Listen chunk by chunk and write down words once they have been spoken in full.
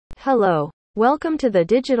Hello. Welcome to the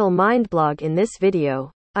Digital Mind blog. In this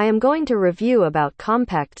video, I am going to review about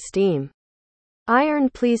compact steam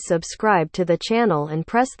iron. Please subscribe to the channel and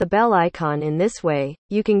press the bell icon. In this way,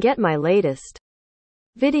 you can get my latest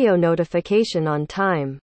video notification on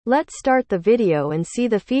time. Let's start the video and see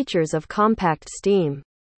the features of compact steam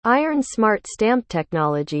iron. Smart stamp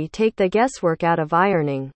technology. Take the guesswork out of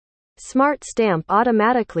ironing. Smart stamp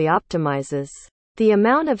automatically optimizes the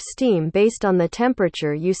amount of steam based on the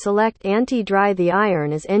temperature you select. Anti-dry. The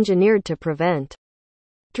iron is engineered to prevent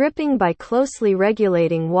dripping by closely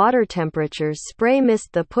regulating water temperatures. Spray mist.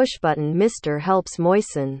 The push-button mister helps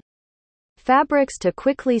moisten fabrics to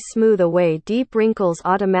quickly smooth away deep wrinkles.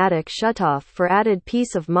 Automatic shutoff. For added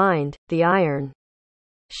peace of mind, the iron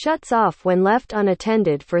shuts off when left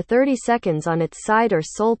unattended for 30 seconds on its side or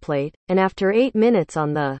sole plate, and after 8 minutes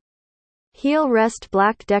on the heel rest.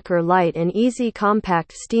 BLACK+DECKER light and easy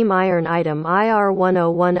compact steam iron. Item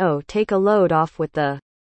IR1010. Take a load off with the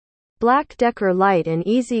BLACK+DECKER light and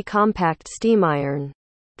easy compact steam iron.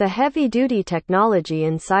 The heavy-duty technology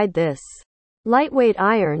inside this lightweight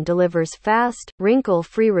iron delivers fast,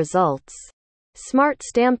 wrinkle-free results. Smart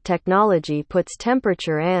stamp technology puts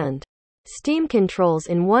temperature and steam controls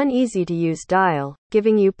in one easy-to-use dial,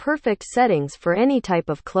 giving you perfect settings for any type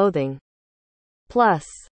of clothing. Plus,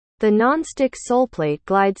 the non-stick sole plate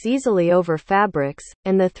glides easily over fabrics,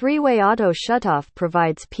 and the three-way auto shutoff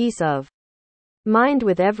provides peace of mind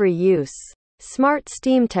with every use. Smart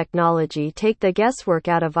steam technology. Take the guesswork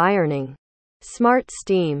out of ironing. Smart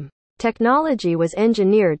steam technology was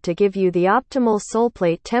engineered to give you the optimal sole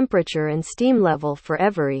plate temperature and steam level for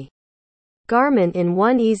every garment in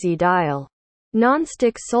one easy dial.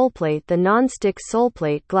 Non-stick sole plate. The non-stick sole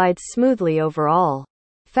plate glides smoothly over all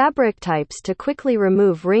fabric types to quickly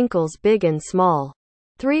remove wrinkles big and small.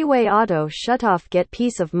 Three-way auto shutoff. Get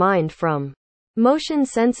peace of mind from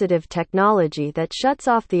motion-sensitive technology that shuts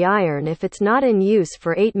off the iron if it's not in use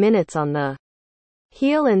for 8 minutes on the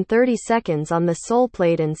heel and 30 seconds on the sole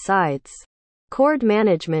plate and sides. Cord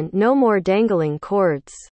management. No more dangling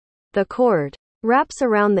cords. The cord wraps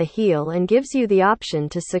around the heel and gives you the option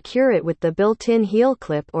to secure it with the built-in heel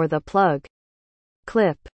clip or the plug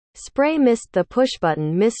clip. Spray mist. The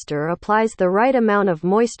push-button mister applies the right amount of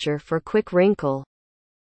moisture for quick wrinkle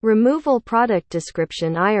removal. Product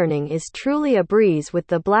description. Ironing is truly a breeze with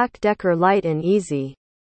the BLACK+DECKER light and easy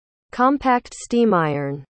compact steam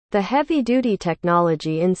iron. The heavy-duty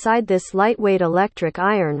technology inside this lightweight electric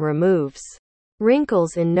iron removes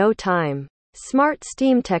wrinkles in no time. Smart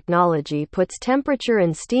steam technology puts temperature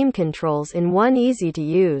and steam controls in one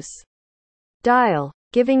easy-to-use dial,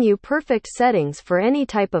 giving you perfect settings for any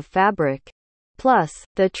type of fabric. Plus,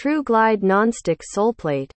 the True Glide non-stick sole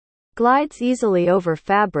plate glides easily over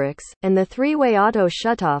fabrics, and the three-way auto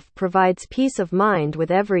shutoff provides peace of mind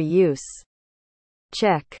with every use.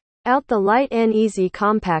 Check out the light and easy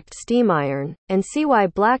compact steam iron, and see why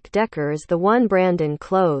BLACK+DECKER is the one brand in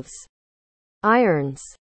clothes irons.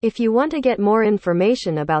 If you want to get more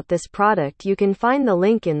information about this product, you can find the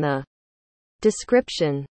link in the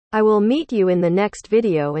description. I will meet you in the next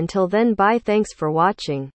video. Until then, bye. Thanks for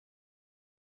watching.